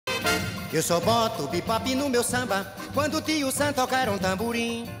Eu só boto bebop no meu samba quando o tio Sam tocar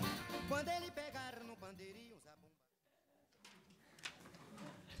tamborim. Quando ele pegar no pandeirinho.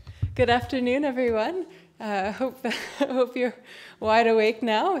 Good afternoon, everyone. Hope you're wide awake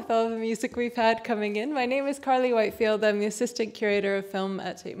now with all the music we've had coming in. My name is Carly Whitefield. I'm the Assistant Curator of Film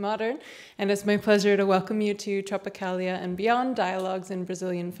at Tate Modern, and it's my pleasure to welcome you to Tropicalia and Beyond, Dialogues in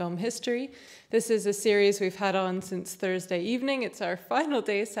Brazilian Film History. This is a series we've had on since Thursday evening. It's our final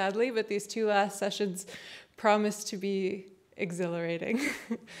day, sadly, but these two last sessions promise to be exhilarating.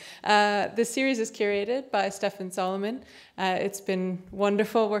 The series is curated by Stefan Solomon. It's been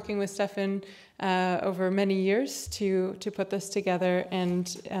wonderful working with Stefan over many years to put this together,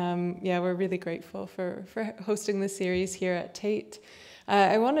 and yeah, we're really grateful for hosting the series here at Tate.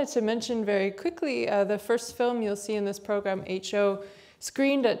 I wanted to mention very quickly the first film you'll see in this program, H.O.,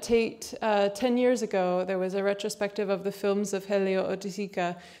 screened at Tate 10 years ago. There was a retrospective of the films of Hélio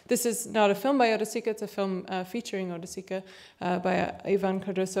Oiticica. This is not a film by Oiticica, it's a film featuring Oiticica by Ivan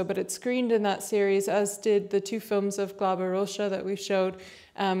Cardoso, but it screened in that series, as did the two films of Glauber Rocha that we showed,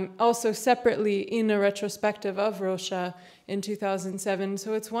 also separately in a retrospective of Rocha in 2007.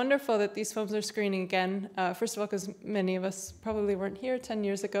 So it's wonderful that these films are screening again, first of all, because many of us probably weren't here 10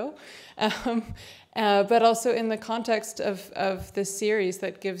 years ago, but also in the context of this series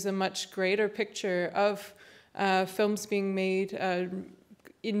that gives a much greater picture of films being made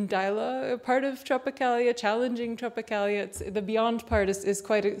in dialogue, part of Tropicalia, challenging Tropicalia. The beyond part is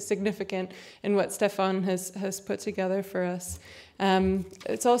quite significant in what Stefan has put together for us.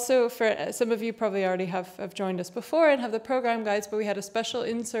 It's also, for some of you probably already have joined us before and have the program guides, but we had a special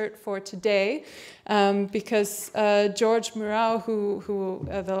insert for today because Jorge Mourão, who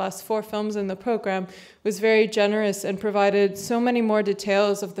the last 4 films in the program, was very generous and provided so many more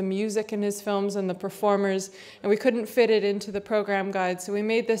details of the music in his films and the performers, and we couldn't fit it into the program guide, so we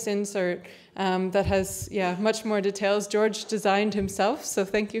made this insert that has, yeah, much more details. George designed himself, so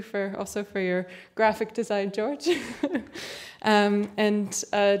thank you also for your graphic design, George. And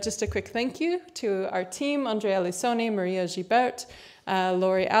just a quick thank you to our team, Andrea Lisoni, Maria Gilberto,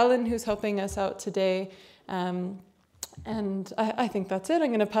 Laurie Allen, who's helping us out today. And I think that's it. I'm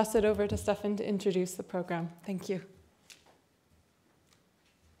going to pass it over to Stefan to introduce the program. Thank you.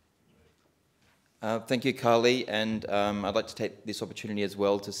 Thank you, Carly, and I'd like to take this opportunity as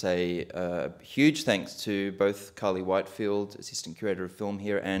well to say huge thanks to both Carly Whitefield, Assistant Curator of Film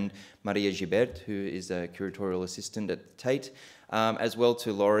here, and Maria Gilberto, who is a Curatorial Assistant at Tate, as well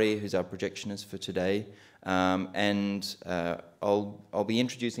to Laurie, who's our projectionist for today. And I'll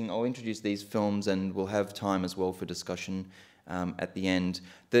introduce these films, and we'll have time as well for discussion at the end.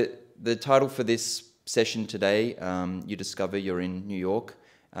 The title for this session today, You Discover You're in New York,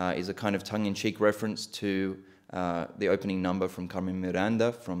 is a kind of tongue-in-cheek reference to the opening number from Carmen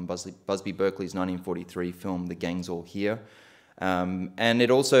Miranda from Busby Berkeley's 1943 film The Gang's All Here. And it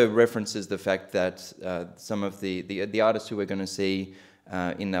also references the fact that some of the artists who we're going to see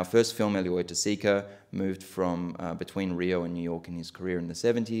in our first film, Hélio Oiticica, moved from between Rio and New York in his career in the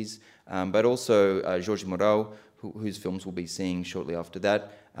 70s, but also Jorge Mourão, whose films we'll be seeing shortly after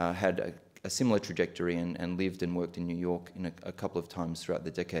that, had a similar trajectory and lived and worked in New York in a couple of times throughout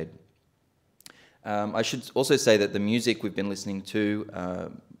the decade. I should also say that the music we've been listening to,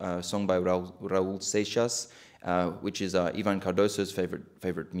 a song by Raul Seixas, which is Ivan Cardoso's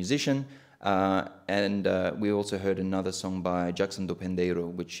favorite musician, and we also heard another song by Jackson do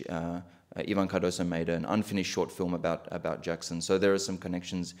Pendeiro, which Ivan Cardoso made an unfinished short film about Jackson. So there are some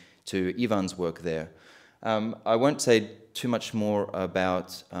connections to Ivan's work there. I won't say too much more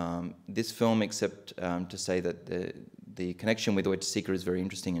about this film, except to say that the connection with Oiticica is very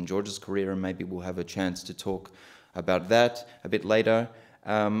interesting in George's career, and maybe we'll have a chance to talk about that a bit later.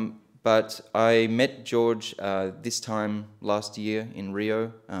 But I met George this time last year in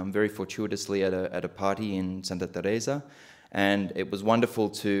Rio, very fortuitously at a party in Santa Teresa, and it was wonderful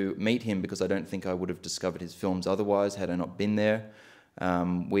to meet him because I don't think I would have discovered his films otherwise had I not been there.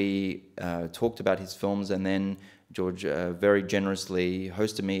 We talked about his films, and then George very generously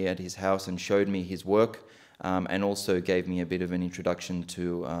hosted me at his house and showed me his work, and also gave me a bit of an introduction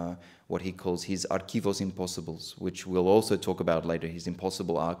to what he calls his Arquivos Impossibles, which we'll also talk about later, his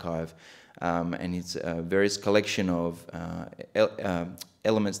Impossible Archive, and his various collection of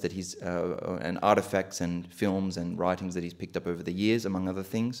elements that he's, and artifacts and films and writings that he's picked up over the years, among other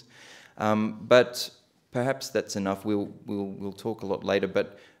things. But perhaps that's enough. We'll talk a lot later,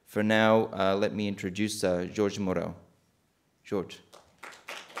 but for now, let me introduce Jorge Mourão. Jorge.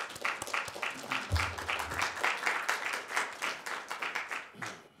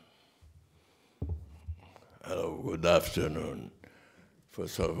 Hello, good afternoon.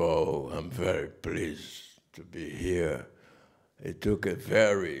 First of all, I'm very pleased to be here. It took a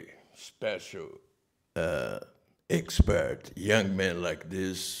very special expert, young man like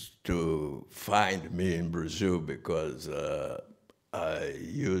this, to find me in Brazil, because I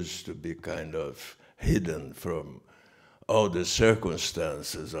used to be kind of hidden from all the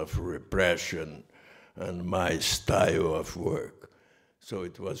circumstances of repression and my style of work. So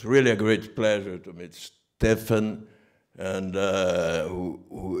it was really a great pleasure to meet Stefan, and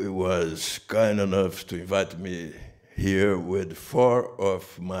who was kind enough to invite me here with 4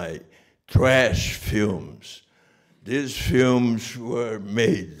 of my trash films. These films were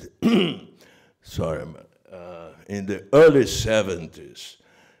made, sorry, in the early 70s,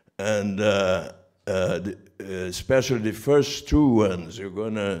 and especially the first 2 ones, you're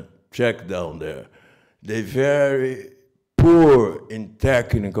gonna check down there. They're very poor in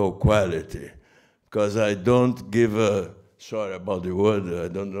technical quality, because I don't give a, sorry about the word, I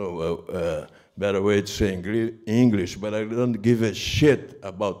don't know a better way to say English, but I don't give a shit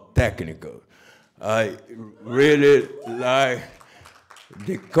about technical. I really like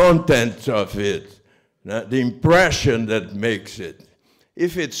the content of it, the impression that makes it.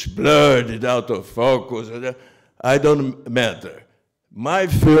 If it's blurred, out of focus, I don't matter. My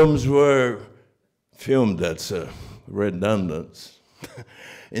films were filmed, that's redundant,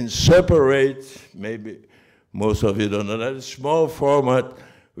 in separate, maybe most of you don't know that, small format.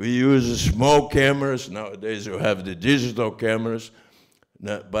 We use small cameras. Nowadays you have the digital cameras.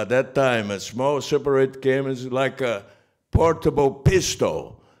 By that time, a small separate camera is like a portable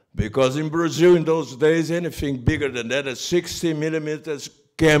pistol, because in Brazil in those days, anything bigger than that, a 60 millimeters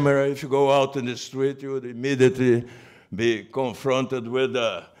camera, if you go out in the street, you would immediately be confronted with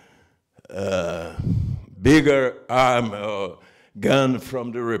a bigger arm or gun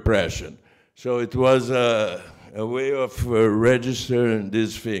from the repression. So it was a way of registering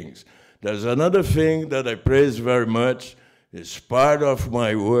these things. There's another thing that I praise very much. It's part of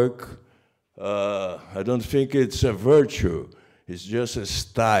my work. I don't think it's a virtue. It's just a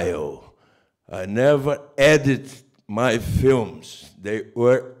style. I never edit my films. They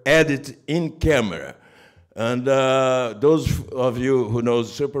were edited in camera. And those of you who know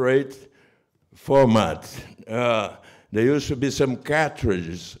separate format, there used to be some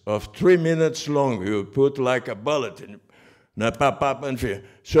cartridges of 3 minutes long. You put like a bulletin.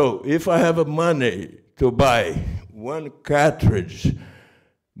 So if I have money to buy 1 cartridge,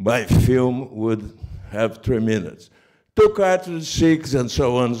 my film would have 3 minutes. 2 cartridges, 6, and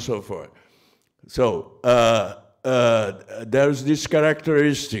so on and so forth. So there's this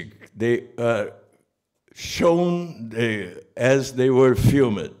characteristic. They are shown as they were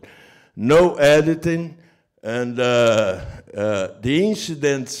filmed. No editing, and the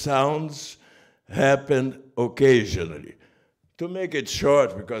incident sounds happen occasionally. To make it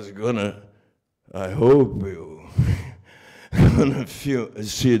short, because you're gonna, I hope you're gonna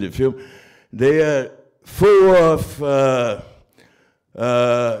see the film, they are full of,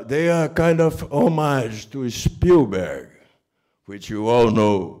 they are kind of homage to Spielberg, which you all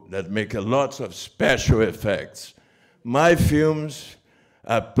know, that make lots of special effects. My films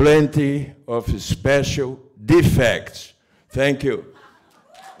are plenty of special defects. Thank you.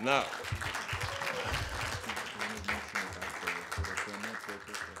 Now.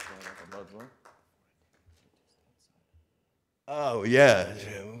 Oh, yeah.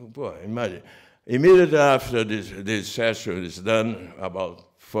 Boy, imagine. Immediately after this session is done, about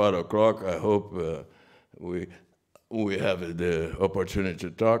 4 o'clock, I hope we have the opportunity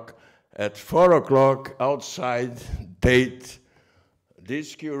to talk. At 4 o'clock, outside TATE,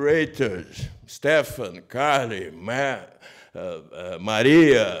 these curators, Stefan, Carly, Maria,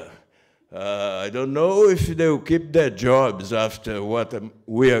 I don't know if they will keep their jobs after what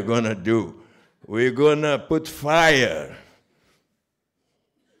we are going to do. We're going to put fire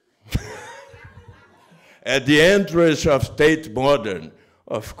at the entrance of TATE Modern,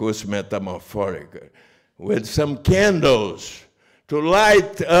 of course, metamorphic, with some candles to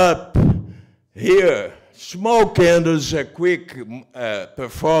light up here. Small candles, a quick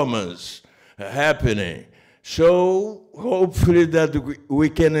performance happening. So hopefully that we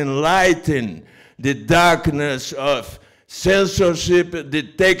can enlighten the darkness of censorship,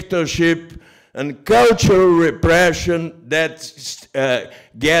 dictatorship, and cultural repression that's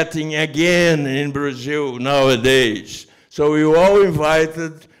getting again in Brazil nowadays. So we all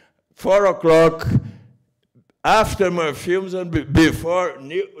invited, 4 o'clock, after my films and before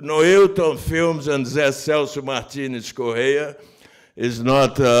Noelton Films and Zé Celso Martínez Correia, is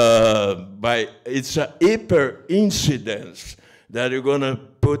not it's a hyper incidence that you're going to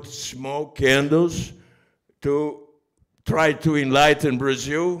put small candles to try to enlighten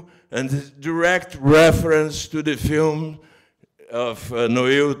Brazil, and direct reference to the film of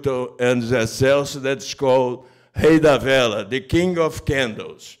Noilton and Zé Celso that's called Rei da Vela, the King of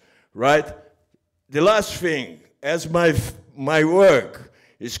Candles, right? The last thing, as my work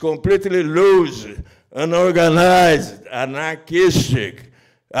is completely loose, unorganized, anarchistic,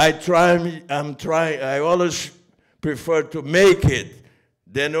 I always prefer to make it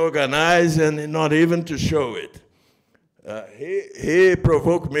than organize and not even to show it. He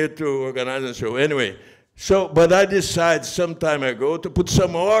provoked me to organize and show. Anyway, but I decided some time ago to put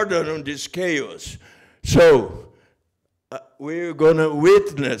some order on this chaos. So we're going to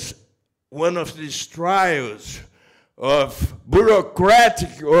witness one of these trials of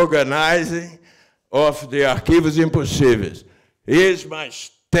bureaucratic organizing of the Arquivos Impossíveis. Here's my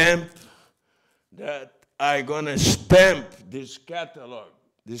stamp that I'm going to stamp this catalog.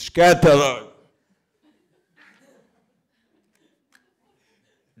 This catalog.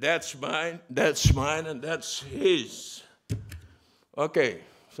 That's mine, and that's his. Okay,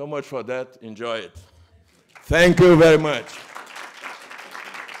 so much for that. Enjoy it. Thank you very much.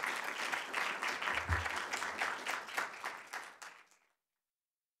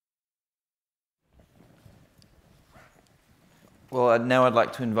 Well, now I'd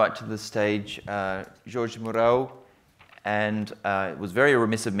like to invite to the stage Jorge Mourão, and it was very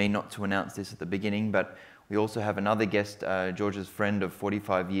remiss of me not to announce this at the beginning, but we also have another guest, George's friend of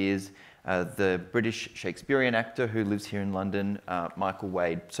 45 years, the British Shakespearean actor who lives here in London, Michael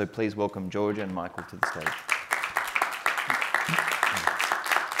Wade. So please welcome George and Michael to the stage.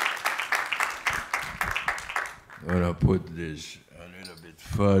 I'm going to put this a little bit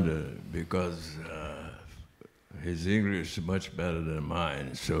further because his English is much better than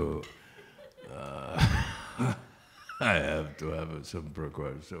mine, so I have to have some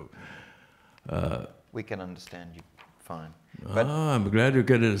precaution. So, we can understand you fine. I'm glad you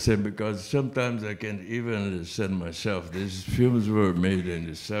can understand, because sometimes I can't even understand myself. These films were made in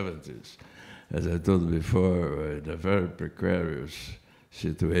the 70s, as I told before, in a very precarious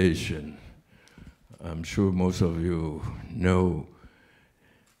situation. I'm sure most of you know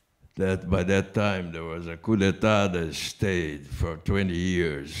that by that time there was a coup d'etat that stayed for 20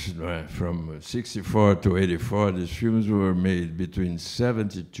 years. Right? From 64 to 84, these films were made between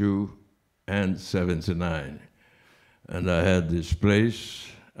 72 and 79. And I had this place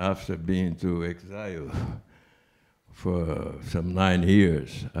after being to exile for some 9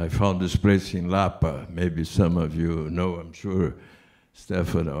 years. I found this place in Lapa. Maybe some of you know, I'm sure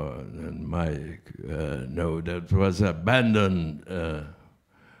Stefano and Mike know, that was abandoned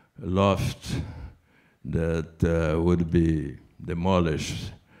loft that would be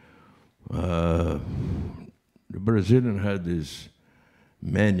demolished. The Brazilian had this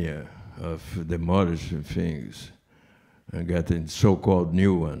mania of demolishing things and getting so-called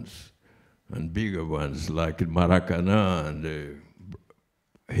new ones and bigger ones, like Maracanã and the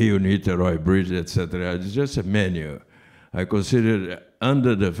Rio-Niterói Bridge, etc. It's just a mania. I consider it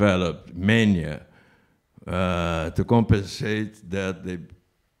underdeveloped mania to compensate that the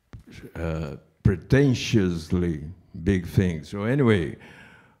pretentiously big things. So anyway,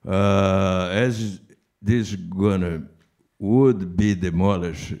 as this would be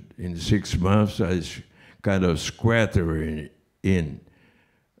demolished in 6 months, I kind of squattering in.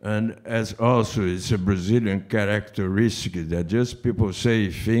 And as also it's a Brazilian characteristic that just people say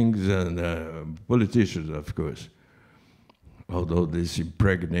things, and politicians, of course, although this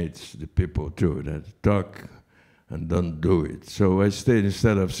impregnates the people too, that talk and don't do it. So I stayed,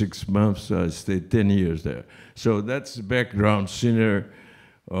 instead of 6 months, I stayed 10 years there. So that's the background scenario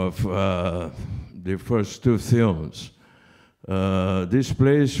of the first 2 films. This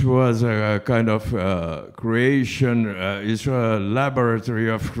place was a kind of creation, it's a laboratory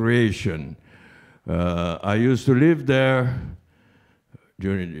of creation. I used to live there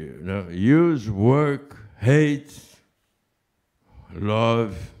during the use, work, hate,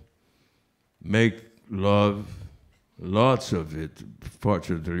 love, make love, lots of it,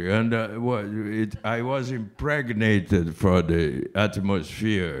 fortunately. And I was impregnated for the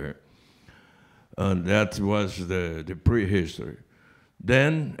atmosphere. And that was the prehistory.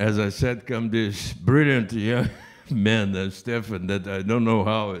 Then, as I said, come this brilliant young man, Stefan, that I don't know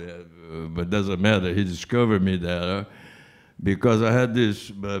how, but doesn't matter. He discovered me there because I had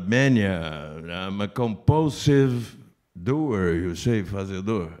this mania. I'm a compulsive doer, you say,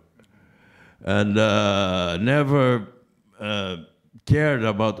 fazedor, and never cared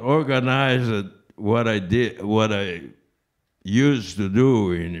about organizing what I did, what I used to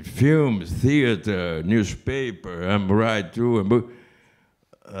do in film, theater, newspaper. I'm right too.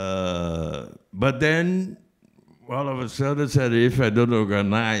 But then all of a sudden said, if I don't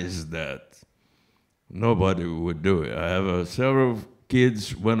organize that, nobody would do it. I have several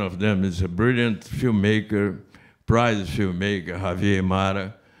kids. One of them is a brilliant filmmaker, prize filmmaker, Javier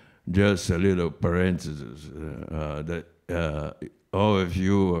Mara. Just a little parenthesis. All of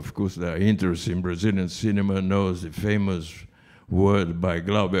you, of course, that are interested in Brazilian cinema knows the famous word by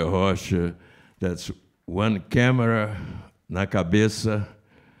Glauber Rocha, that's one camera na cabeça,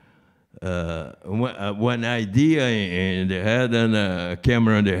 one idea in the head and a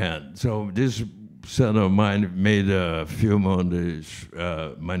camera in the hand. So this son of mine made a film on these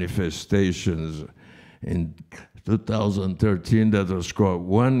manifestations in 2013 that was called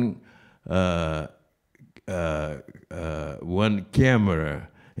One Camera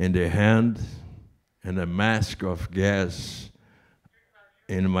in the Hand and a Mask of Gas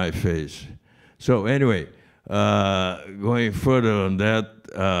in my face. So anyway, going further on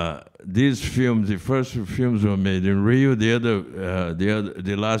that, these films, the first two films were made in Rio.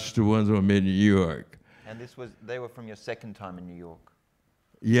 The last two ones were made in New York. And they were from your second time in New York.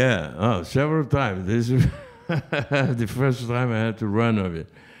 Yeah, several times. This is the first time I had to run of it.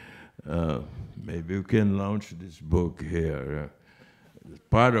 Maybe you can launch this book here.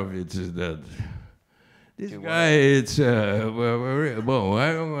 Part of it is that this guy, it's, well,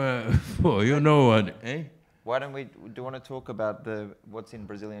 I don't, well, you know what, eh? Why don't we, do you want to talk about what's in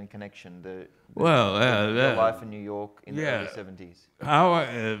Brazilian Connection, the life in New York in the early 70s?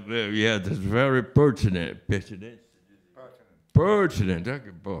 Yeah, that's very pertinent. Pertinent.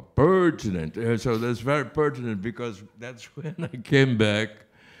 So that's very pertinent because that's when I came back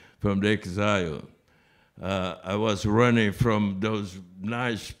from the exile. I was running from those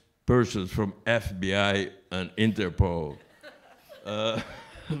nice persons from FBI and Interpol. But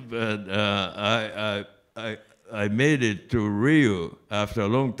I made it to Rio after a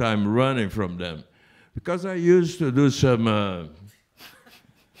long time running from them. Because I used to do some,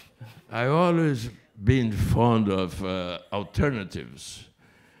 I always been fond of alternatives.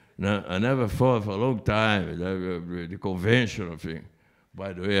 Now, I never thought for a long time, the conventional thing.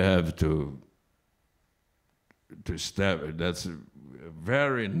 By the way, I have to step it. That's a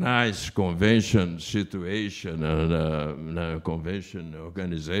very nice convention situation and convention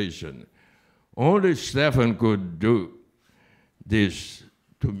organization. Only Stefan could do this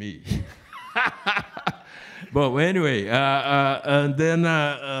to me. But anyway, and then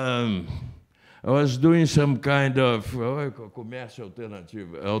I was doing some kind of commercial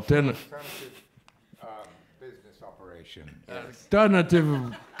alternative business operation.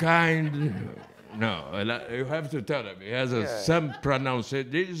 Alternative kind. No, you have to tell him. He has some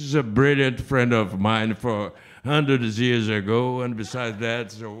pronunciation. This is a brilliant friend of mine for hundreds of years ago, and besides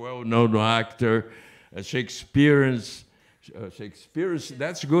that, he's a well-known actor, a Shakespearean,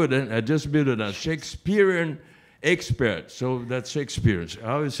 that's good, and I just built a Shakespearean expert, so that's Shakespearean.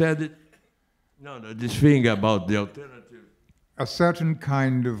 I always said it, this thing about the alternative. A certain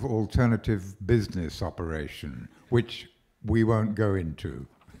kind of alternative business operation, which we won't go into.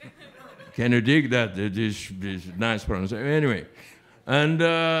 Can you dig that? This nice pronunciation. Anyway, and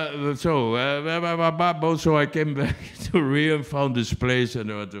so I came back to Rio and found this place, and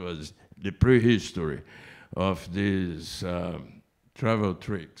it was the prehistory of these travel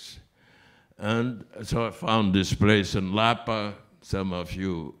tricks. And so I found this place in Lapa. Some of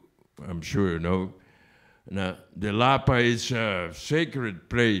you, I'm sure you know. Now, the Lapa is a sacred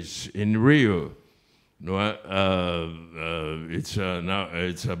place in Rio. It's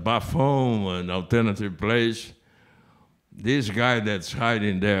a buffon, an alternative place. This guy that's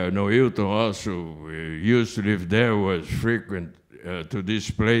hiding there, Hilton also used to live there, was frequent to this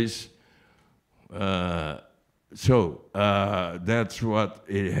place. So that's what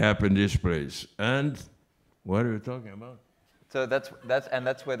it happened this place. And what are you talking about? So that's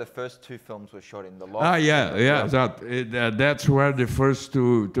where the first two films were shot in the loft. That's where the first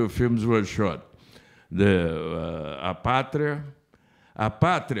two films were shot. The A Pátria,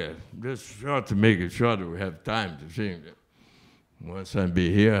 just short to make it short, we have time to think. Once I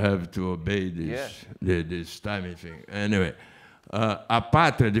be here, I have to obey this timing thing. Anyway, A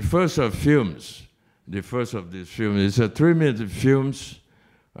Pátria, the first of these films, it's a 3-minute films.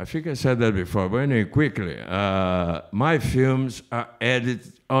 I think I said that before, but anyway, quickly. My films are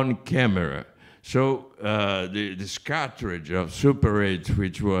edited on camera. So this cartridge of Super 8,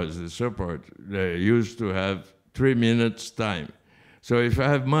 which was the support, they used to have 3 minutes time. So if I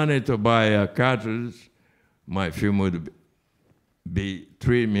have money to buy a cartridge, my film would be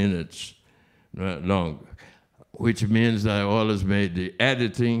 3 minutes long, which means I always made the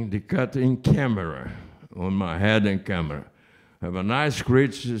editing, the cutting camera, on my head and camera. have a nice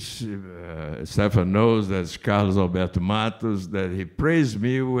critic, Stefan knows, that's Carlos Alberto Matos, that he praised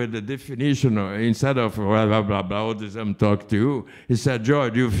me with the definition, instead of blah, blah, blah, blah, all this I'm talking to you, he said,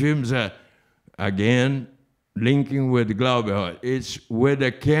 George, your films are, again, linking with Glauber. It's with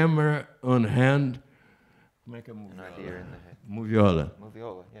a camera on hand. Make a movie. An idea in the head. Moviola.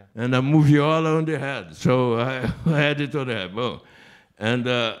 Moviola, yeah. And a moviola on the head. So I had it on the head. Boom. And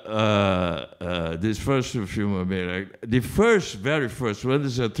this first film I made, the very first one,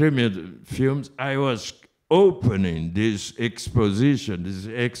 this is a 3-minute film. I was opening this exposition, this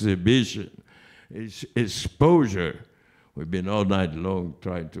exhibition, this exposure. We've been all night long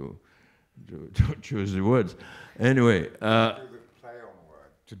trying to choose the words. Anyway.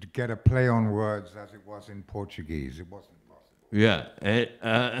 To get a play on words as it was in Portuguese, it wasn't possible. Yeah,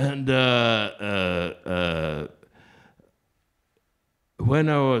 when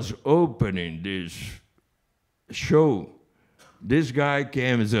I was opening this show, this guy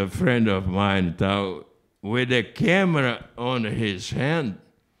came as a friend of mine with a camera on his hand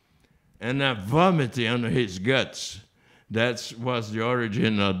and a vomiting on his guts. That was the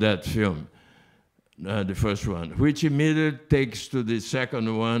origin of that film, the first one, which immediately takes to the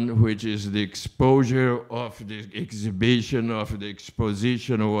second one, which is the exposure of the exhibition, of the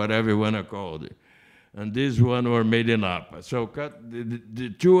exposition, or whatever you want to call it. And this one were made in Lapa. So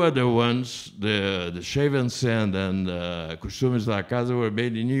the two other ones, the Shaven Sand and Costumes da Casa, were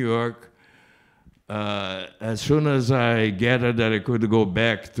made in New York. As soon as I gathered that I could go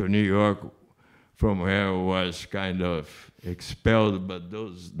back to New York, from where I was kind of expelled by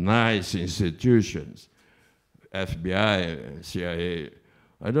those nice institutions, FBI, CIA.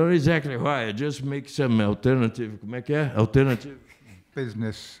 I don't know exactly why, I just make some alternative, alternative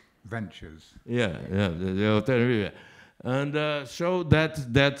business ventures. Yeah, the alternative. And so that's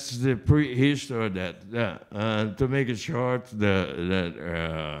the prehistory of that. Yeah. To make it short,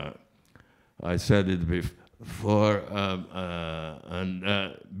 I said it before,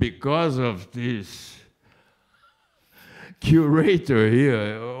 and because of this curator here,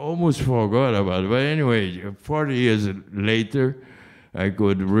 I almost forgot about it. But anyway, 40 years later, I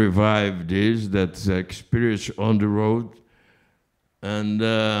could revive this, that experience on the road. And,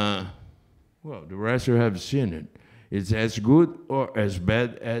 well, the rest you have seen it. It's as good or as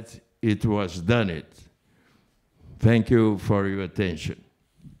bad as it was done it. Thank you for your attention.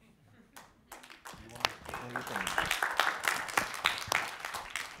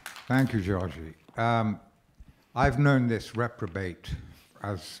 Thank you, Georgie. I've known this reprobate,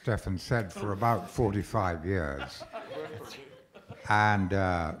 as Stefan said, for about 45 years. And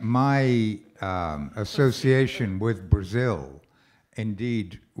my association with Brazil,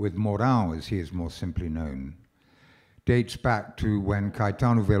 indeed with Mourão, as he is more simply known, dates back to when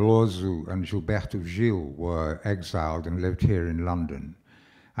Caetano Veloso and Gilberto Gil were exiled and lived here in London.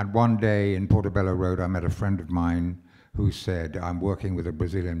 And one day in Portobello Road, I met a friend of mine who said, I'm working with a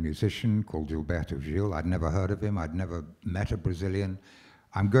Brazilian musician called Gilberto Gil. I'd never heard of him. I'd never met a Brazilian.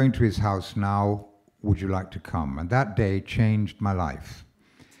 I'm going to his house now. Would you like to come? And that day changed my life.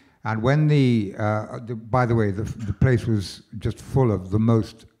 And when by the way, the place was just full of the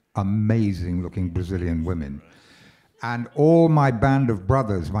most amazing looking Brazilian women. And all my band of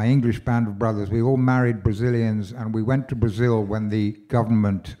brothers, my English band of brothers, we all married Brazilians, and we went to Brazil when the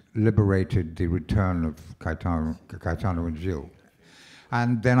government liberated the return of Caetano and Gil.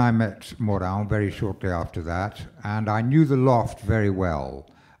 And then I met Mourão very shortly after that, and I knew the loft very well.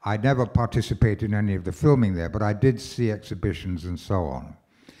 I never participated in any of the filming there, but I did see exhibitions and so on.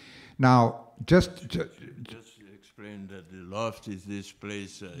 Now, just explain that the loft is this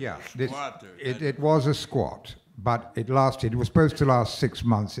place, yeah, squatter. It was a squat, but it lasted, it was supposed to last 6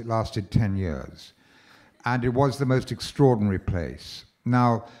 months, it lasted 10 years. And it was the most extraordinary place.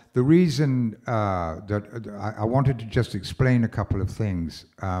 Now, the reason that I wanted to just explain a couple of things.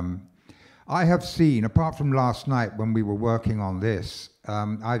 I have seen, apart from last night when we were working on this,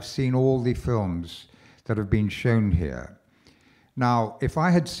 I've seen all the films that have been shown here. Now, if I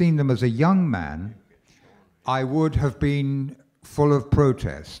had seen them as a young man, I would have been full of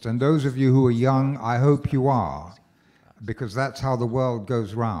protest. And those of you who are young, I hope you are, because that's how the world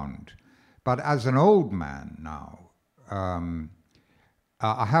goes round. But as an old man now,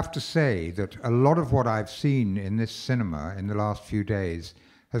 I have to say that a lot of what I've seen in this cinema in the last few days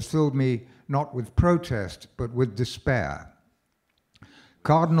has filled me not with protest, but with despair.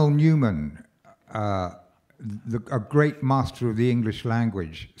 Cardinal Newman, a great master of the English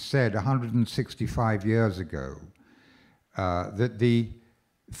language, said 165 years ago that the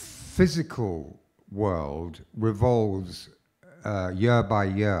physical world revolves year by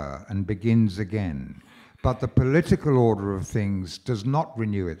year and begins again. but the political order of things does not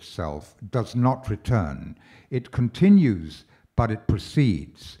renew itself, does not return. It continues, but it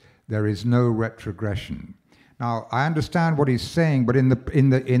proceeds. There is no retrogression. Now, I understand what he's saying, but in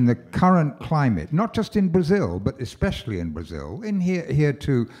the current climate, not just in Brazil, but especially in Brazil, in here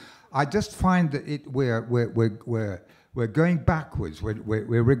too, I just find that we're going backwards. We're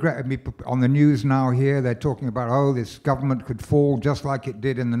regretting. On the news now here, they're talking about, oh, this government could fall just like it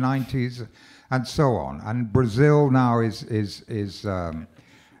did in the 90s, and so on. And Brazil now is in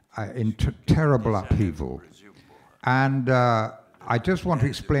terrible upheaval. And I just want to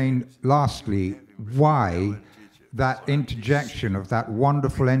explain, lastly, why that interjection of that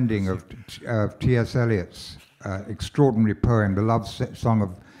wonderful ending of T.S. Eliot's extraordinary poem, The Love Song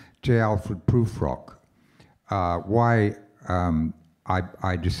of J. Alfred Prufrock, why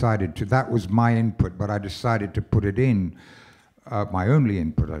I decided to, that was my input, but I decided to put it in, my only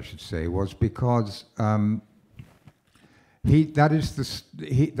input, I should say, was because that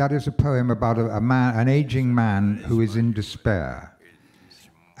is a poem about an aging man who is in despair.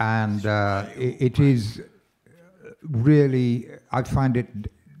 And it is really, I've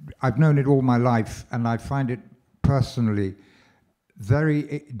known it all my life, and I find it personally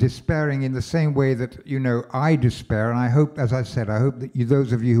very despairing in the same way that, you know, I despair, and I hope, as I said, I hope that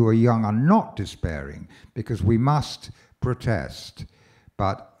those of you who are young are not despairing, because we must protest.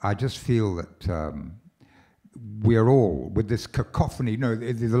 But I just feel that we're all, with this cacophony,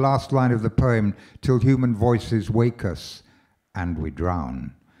 the last line of the poem, till human voices wake us and we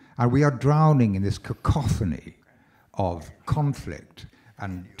drown. And we are drowning in this cacophony of conflict.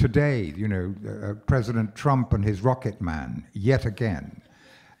 And today, you know, President Trump and his rocket man, yet again.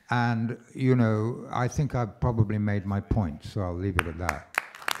 And, you know, I think I've probably made my point, so I'll leave it at that.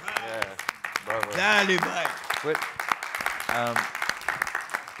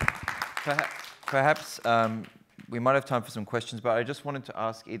 Yeah, perhaps we might have time for some questions, but I just wanted to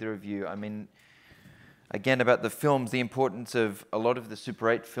ask either of you, I mean, again, about the films, the importance of a lot of the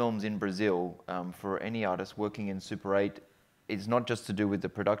Super 8 films in Brazil, for any artist working in Super 8, it's not just to do with the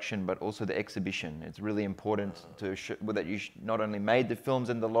production, but also the exhibition. It's really important to that you not only made the films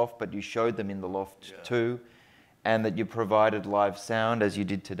in the loft, but you showed them in the loft too, and that you provided live sound as you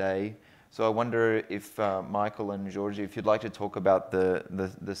did today. So I wonder if Michael and Jorge, if you'd like to talk about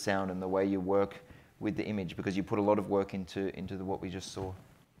the sound and the way you work with the image, because you put a lot of work into what we just saw.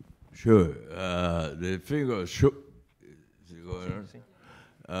 Sure. The thing of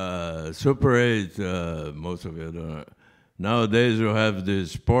Super 8, most of you don't know. Nowadays you have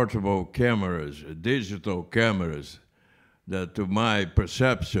these portable cameras, digital cameras, that to my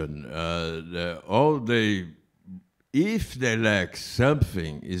perception, if they lack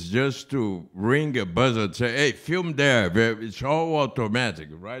something, it's just to ring a buzzer and say, hey, film there. It's all automatic,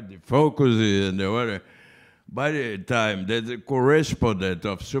 right? The focus and the other. By the time, there's a correspondent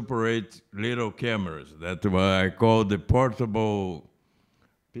of Super 8 little cameras. That's what I call the portable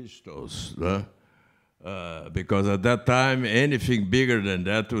pistols. Because at that time, anything bigger than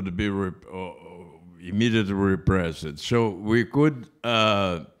that would be immediately repressed. So we could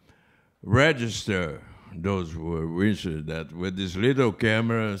register those who were interested that with this little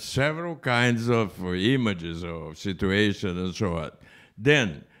camera, several kinds of images or situations and so on.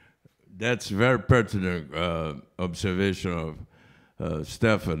 Then, that's very pertinent observation of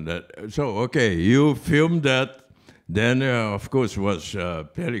Stefan. So, okay, you filmed that. Then, of course, was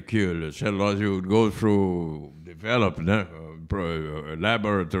pellicule, cellulose. You would go through development,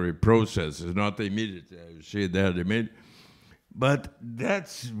 laboratory processes, not immediate. You see that immediate. But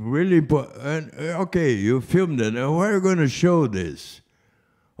that's really important. Okay, you filmed it. Now, where are you going to show this?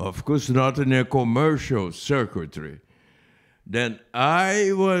 Of course, not in a commercial circuitry. Then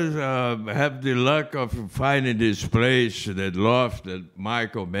I have the luck of finding this place, that loft that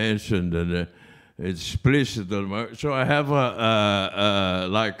Michael mentioned, and it's explicit. So I have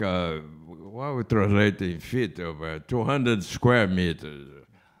what we translate in feet, over 200 square meters,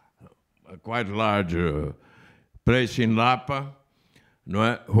 a quite large place in Lapa,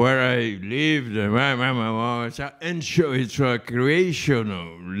 where I lived, and show it's a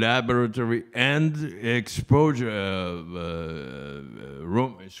creation laboratory and exposure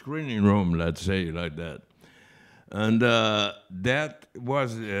room, screening room, let's say like that. And that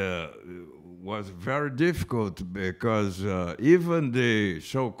was very difficult because even the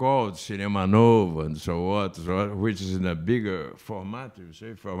so-called Cinema Novo and so on, which is in a bigger format, you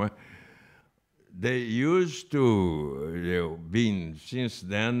say, format, they used to, been since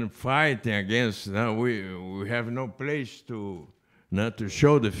then fighting against, we have no place to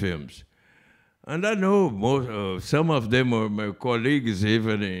show the films. And I know some of them are my colleagues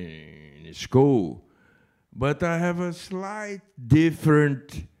even in school. But I have a slight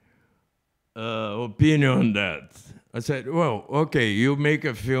different opinion on that. I said, well, okay, you make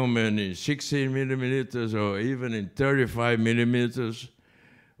a film in 16 millimeters or even in 35 millimeters,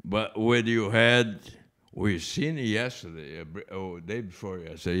 but when you had, we've seen it yesterday, or day before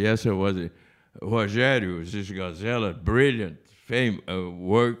yesterday, yesterday was it, Rogério, this Gazella, brilliant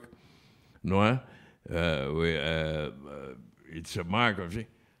work, no? It's a mark of it.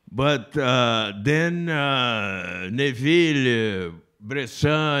 But then Neville,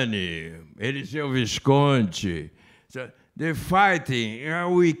 Bressani, Eliseu Visconti, so they're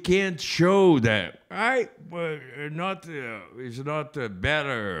fighting. We can't show that. It's not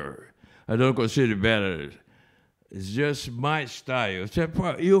better. I don't consider it better. It's just my style. So,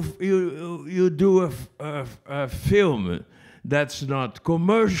 you do a film that's not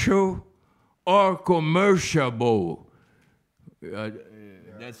commercial or commerciable.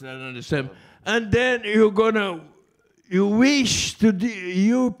 That's not understand. And then you wish to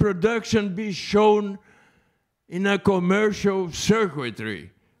your production be shown in a commercial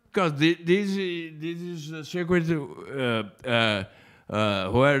circuitry, because this is a circuitry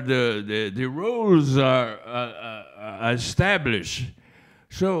where the rules are established.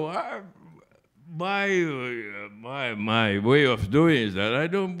 So my way of doing is that I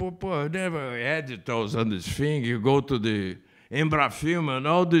never editors on this thing. You go to the Embrafilm and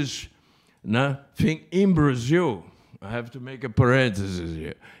all this thing in Brazil. I have to make a parenthesis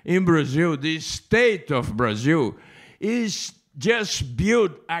here. In Brazil, the state of Brazil is just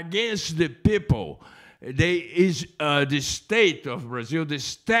built against the people. The state of Brazil, the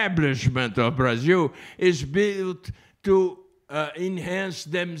establishment of Brazil is built to enhance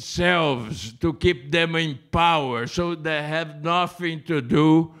themselves, to keep them in power, so they have nothing to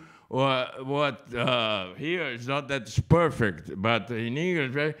do. What here is not that it's perfect, but in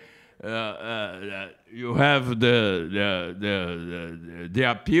English, right? You have the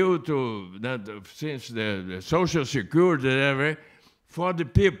appeal to that since the social security and everything for the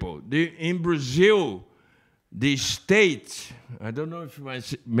people. In Brazil, the state, I don't know if I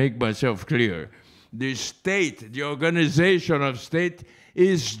make myself clear, the state, the organization of state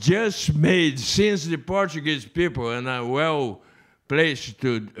is just made since the Portuguese people, and I'm well placed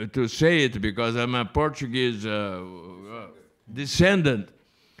to say it because I'm a Portuguese descendant.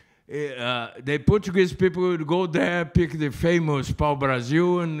 The Portuguese people would go there, pick the famous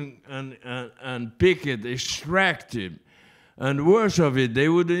pau-brasil and pick it, extract it. And worse of it, they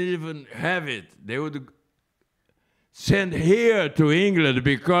wouldn't even have it. They would send here to England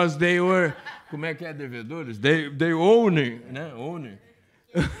because they were, como é que é devedores? They own it, né? Own it.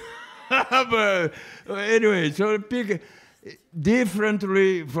 But anyway, so pick it.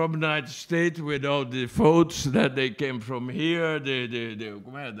 Differently from the United States, with all the votes that they came from here,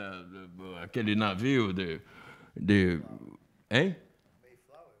 como é aquele navio, hein?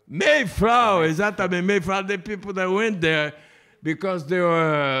 Mayflower, exatamente, Mayflower, the people that went there because they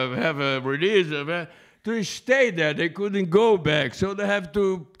have a religion, to stay there, they couldn't go back, so they have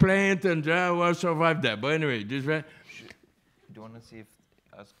to plant and survive that. But anyway, this. Do you want to see if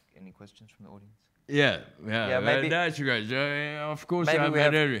ask any questions from the audience? Yeah, maybe, that's you guys. Of course, I'm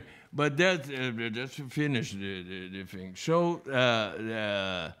ready. But that's just to finish the thing. So,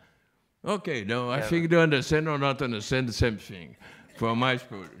 okay, no, I think they understand or not understand the same thing from my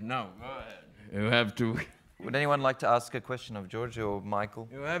point. Now, go ahead. You have to. Would anyone like to ask a question of George or Michael?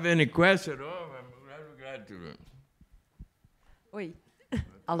 You have any question? Oh, I'm glad to. Oi.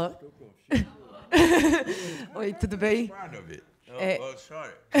 Alô? Oi, tudo bem? Proud of it.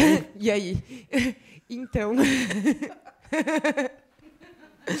 Sorry. E aí? Então,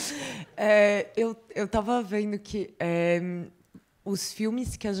 eu estava vendo que os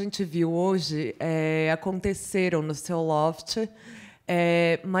filmes que a gente viu hoje aconteceram no seu loft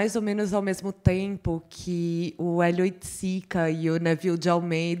mais ou menos ao mesmo tempo que o Hélio Oiticica e o Neville de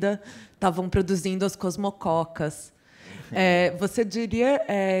Almeida estavam produzindo as Cosmococas. Você diria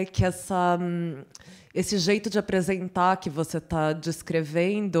que esse jeito de apresentar que você está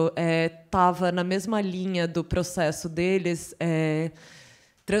descrevendo estava na mesma linha do processo deles,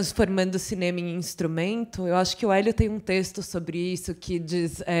 transformando o cinema em instrumento? Eu acho que o Hélio tem um texto sobre isso que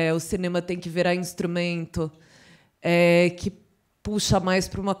diz o cinema tem que virar instrumento, que puxa mais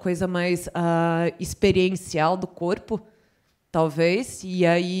para uma coisa mais experiencial do corpo, talvez, e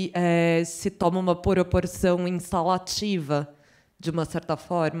aí se toma uma proporção instalativa, de uma certa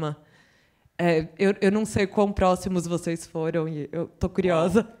forma. Eu não sei quão próximos vocês foram, e eu estou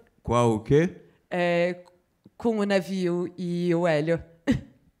curiosa. Qual o quê? Com o Neville e o Hélio.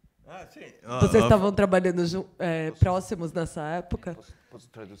 Ah, sim. Vocês estavam trabalhando próximos nessa época? Posso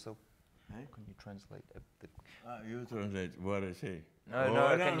tradução? Can you translate? You translate what I say.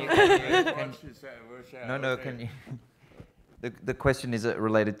 Can you? The question is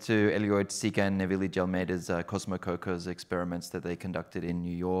related to Hélio Oiticica and Neville de Almeida's Cosmococos experiments that they conducted in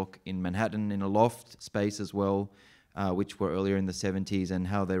New York, in Manhattan, in a loft space as well, which were earlier in the 70s, and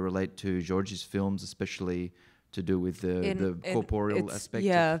how they relate to George's films, especially to do with the corporeal aspect.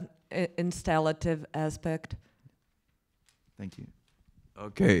 Yeah, installative aspect. Thank you.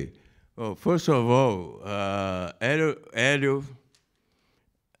 Okay. Well, first of all, Hélio,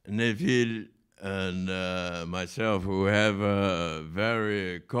 Neville, and myself, who have a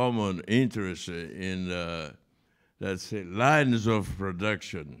very common interest in, let's say, lines of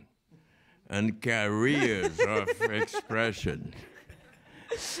production and careers of expression.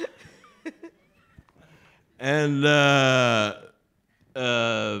 And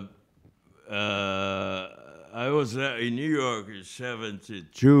I was in New York in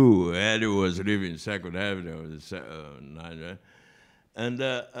 '72. Hélio was living in 2nd Avenue, and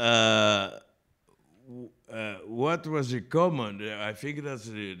what was in common, I think that's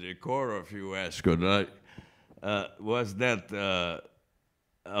the core of your question, was that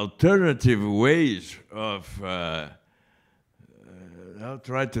alternative ways of, I'll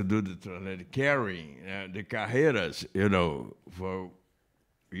try to do the carrying, the carreiras, you know, for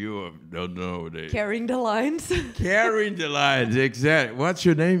you don't know. Carrying the lines. Carrying the lines, exactly. What's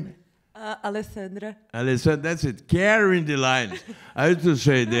your name? Alessandra. Alessandra, that's it, carrying the lines. I used to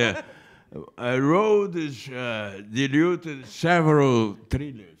say there, I wrote this, diluted several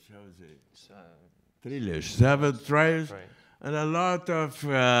thrillers, how is it? Thrillers, 7 thrillers, and a lot of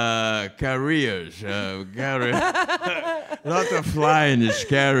careers, a lot of lines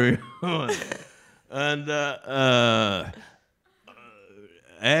carry on. And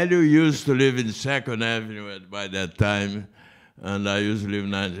Hélio used to live in 2nd Avenue by that time, and I used to live in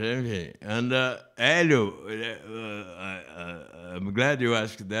 9th Avenue. And Hélio, I'm glad you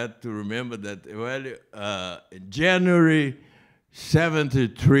asked that, to remember that, well, January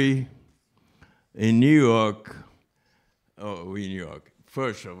 '73 in New York,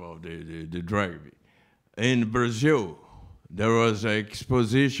 first of all, the drag. In Brazil, there was an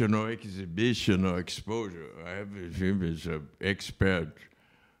exposition or exhibition or exposure. I have a film, it's an expert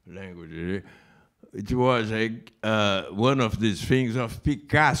language. It was one of these things of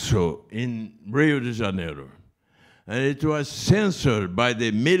Picasso in Rio de Janeiro. And it was censored by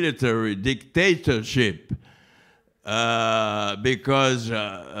the military dictatorship because,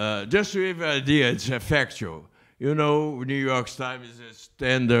 just to give you an idea, it's factual. You know, New York Times is a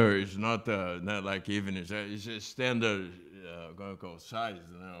standard, it's not like Evening, it's a standard size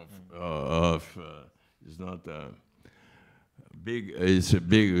it's not big, it's a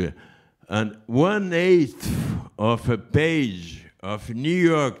big, and 1/8 of a page of New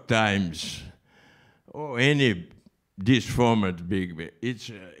York Times or any this format big, it's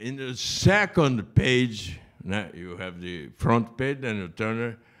in the 2nd page. Now you have the front page, then you turn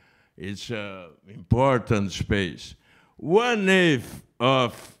it. It's important space. 1/8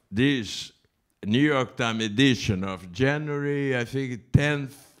 of this New York Times edition of January, I think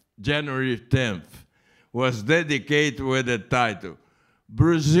January 10th, was dedicated with the title,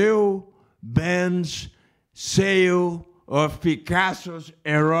 Brazil bans sale of Picasso's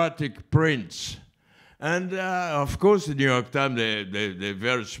erotic prints. And of course, the New York Times, they're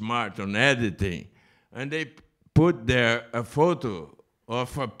very smart on editing. And they put there a photo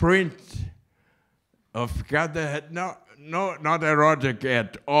of a print of Picasso that had not erotic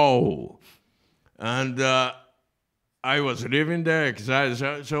at all. And I was living there, excited.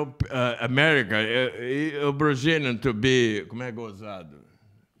 So America, a Brazilian to be, como é gozado?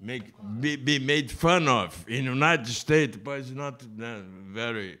 Be made fun of in the United States, but it's not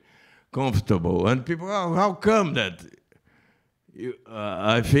very comfortable. And people, oh, how come that?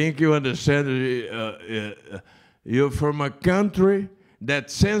 I think you understand, you're from a country that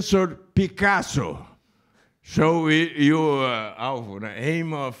censored Picasso. So you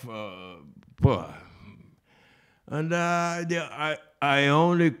aim of, and I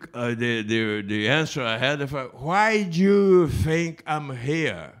only, the answer I had, why do you think I'm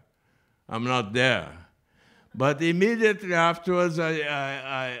here? I'm not there. But immediately afterwards,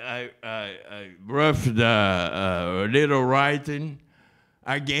 I roughed a little writing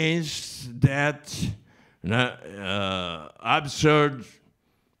against that absurd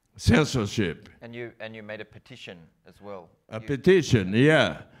censorship. And you made a petition as well. A petition,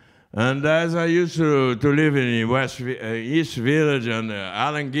 yeah. And as I used to live in East Village, and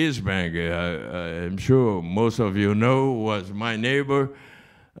Allen Ginsberg, I'm sure most of you know, was my neighbor.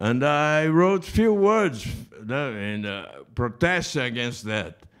 And I wrote few words in protest against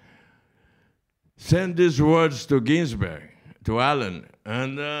that. sent these words to Ginsberg, to Alan,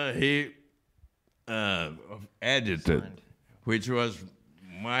 and he edited, which was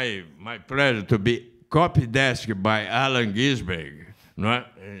my pleasure to be copy-desked by Alan Ginsberg. Right?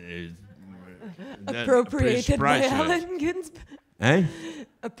 Appropriated by Alan Ginsberg. Eh?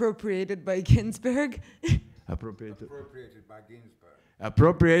 Appropriated by Ginsberg. Appropriated by Ginsberg.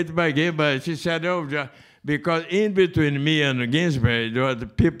 Appropriated by Ginsberg. She said, oh, because in between me and Ginsberg, there were the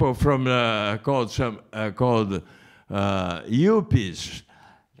people from called UPs.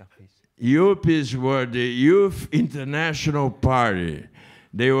 UPs were the Youth International Party.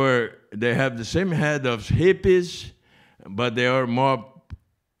 They have the same head of hippies, but they are more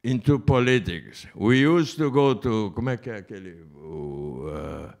into politics. We used to go to, como é que é aquele,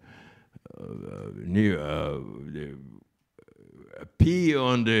 pee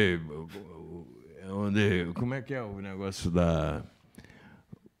on the, como é que é o negócio da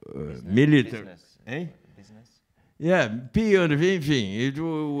military? Business. Hein? Business. Yeah, pee on the, enfim.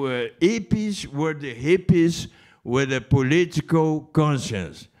 Hippies were the hippies with a political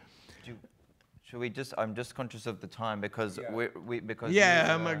conscience. Should we just? I'm just conscious of the time because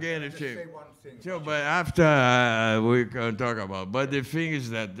I'm again. So, but after we can talk about. But the thing is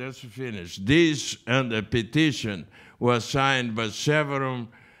that just to finish, this and the petition was signed by several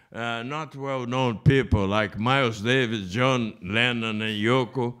not well-known people like Miles Davis, John Lennon, and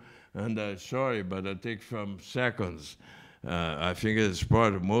Yoko. And sorry, but I think from seconds. I think it's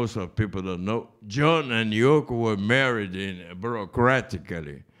part of most of people don't know. John and Yoko were married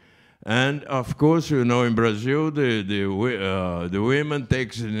bureaucratically. And of course, you know, in Brazil, the women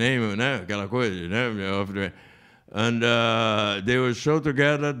takes the name, né? Aquela coisa, né? And they were so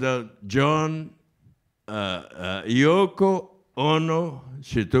together that John, Yoko Ono,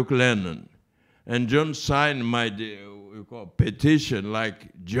 she took Lennon. And John signed my petition like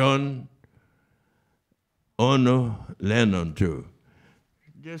John Ono Lennon too.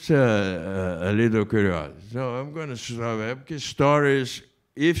 Just a little curiosity. So I'm going to start because stories.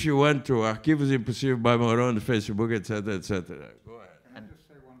 If you went to Arquivos Impossíveis by Mourão on Facebook, etc., etc. Go ahead. Can I just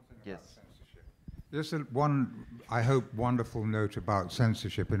say one thing Yes. about censorship? Just one, I hope, wonderful note about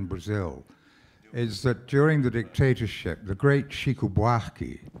censorship in Brazil is that during the dictatorship, the great Chico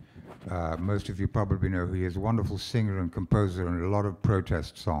Buarque, most of you probably know who he is, a wonderful singer and composer and a lot of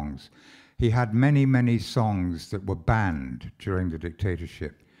protest songs. He had many, many songs that were banned during the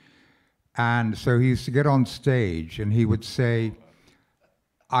dictatorship. And so he used to get on stage and he would say,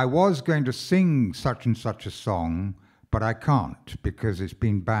 I was going to sing such and such a song, but I can't because it's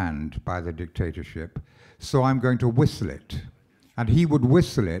been banned by the dictatorship, so I'm going to whistle it. And he would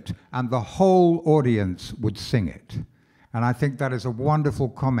whistle it, and the whole audience would sing it. And I think that is a wonderful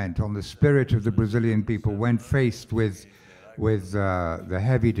comment on the spirit of the Brazilian people when faced with the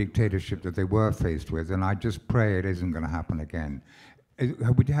heavy dictatorship that they were faced with, and I just pray it isn't going to happen again.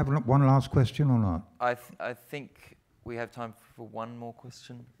 Would you have one last question or not? I think we have time for one more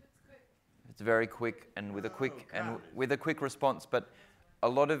question. It's very quick and with a quick response. But a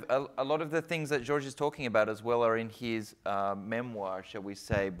lot of the things that Jorge is talking about as well are in his memoir, shall we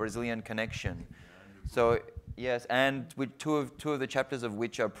say, Brazilian Connection. So yes, and with two of the chapters of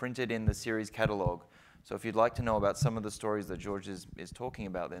which are printed in the series catalog. So if you'd like to know about some of the stories that Jorge is talking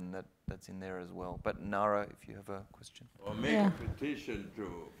about, then that's in there as well. But Nara, if you have a question. Or make a petition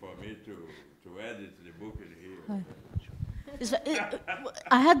for me to edit the book in here.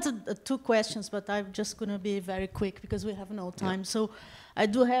 I had two questions, but I'm just going to be very quick because we have no time. Yeah. So I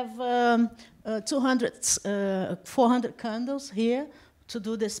do have 400 candles here to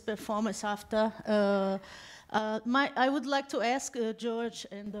do this performance after. I would like to ask George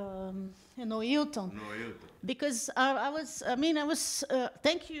and Hilton, because I was.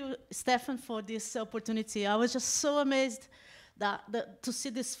 Thank you, Stefan, for this opportunity. I was just so amazed to see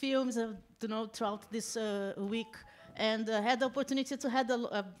these films, throughout this week, and had the opportunity to have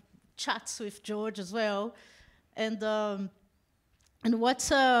chats with George as well, and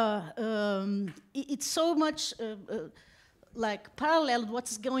what's it's so much. Like parallel to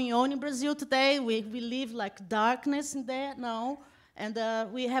what's going on in Brazil today. We live like darkness in there now, and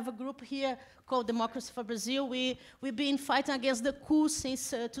we have a group here called Democracy for Brazil. We've been fighting against the coup since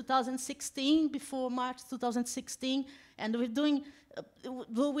 2016, before March 2016, and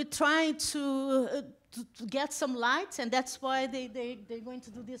we're trying to get some light, and that's why they're going to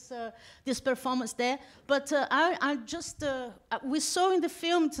do this performance there. But we saw in the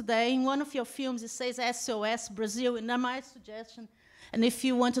film today, in one of your films, it says SOS Brazil, and my suggestion, and if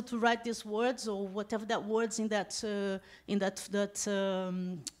you wanted to write these words or whatever that words in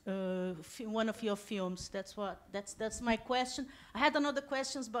one of your films, that's my question. I had another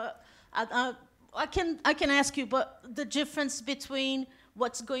questions, but I can ask you, but the difference between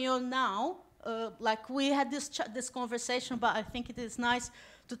what's going on now, like we had this conversation, but I think it is nice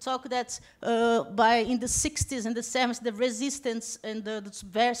to talk that in the 60s and the 70s, the resistance and the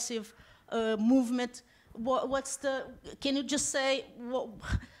subversive movement. Can you just say,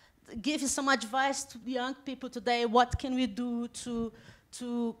 give some advice to young people today? What can we do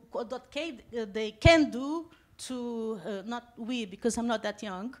what they can do to, not we, because I'm not that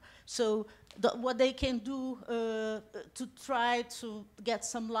young, so what they can do to try to get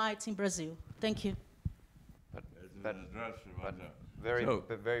some light in Brazil? Thank you. But very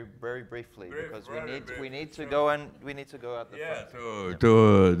briefly, because we need to go out the front.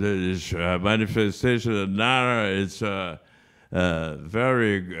 To this manifestation of Nara, it's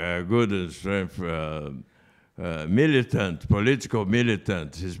very good and strength militant, political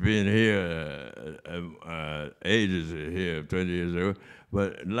militant. He's been here ages here, 20 years ago.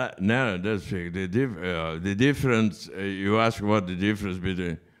 But now that's the difference. You ask what the difference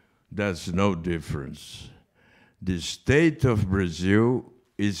between. That's no difference. The state of Brazil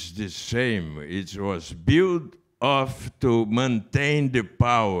is the same. It was built off to maintain the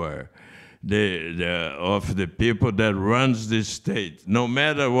power of the people that runs the state. No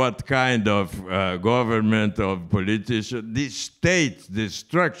matter what kind of government or politician, the state, the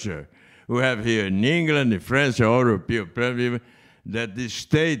structure we have here in England, in France, European, that the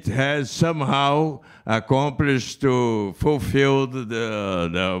state has somehow accomplished to fulfill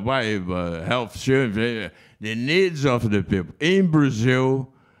the health service, the needs of the people. In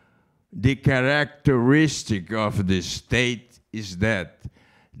Brazil, the characteristic of the state is that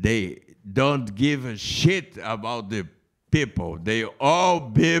they don't give a shit about the people. They all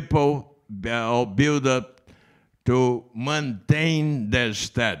build up to maintain their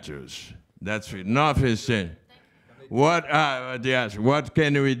status. That's nothing saying. What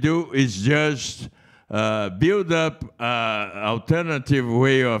can we do is just build up alternative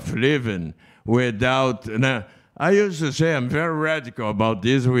way of living without. Now, I used to say I'm very radical about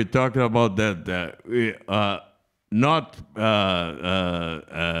this. We talked about that. Not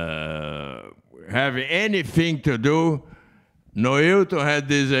having anything to do. Noilton had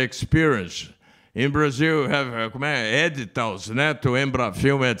this experience. In Brazil, we have editals, to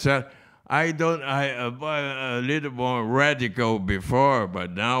Embrafilm, etc. I a little more radical before,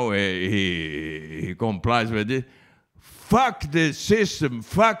 but now he complies with it. Fuck the system,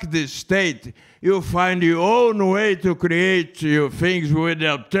 fuck the state. You find your own way to create your things with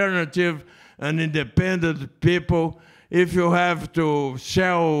alternative and independent people. If you have to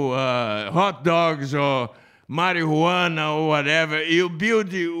sell hot dogs or marijuana or whatever, you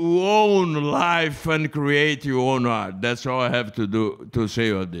build your own life and create your own art. That's all I have to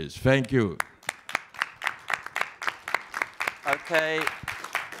say on this. Thank you. Okay.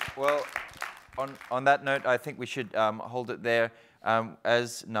 Well, on that note, I think we should hold it there.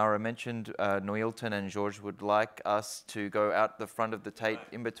 As Nara mentioned, Noilton and Jorge would like us to go out the front of the Tate,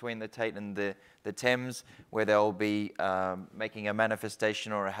 in between the Tate and the Thames, where they'll be making a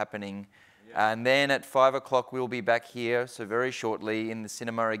manifestation or a happening. Yeah. And then at 5 o'clock, we'll be back here, so very shortly, in the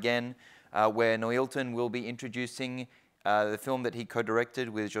cinema again, where Noilton will be introducing the film that he co-directed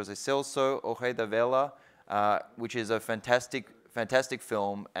with José Celso, O Rei da Vela, which is a fantastic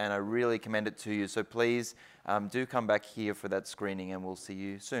film, and I really commend it to you. So please do come back here for that screening, and we'll see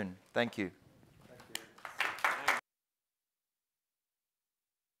you soon. Thank you.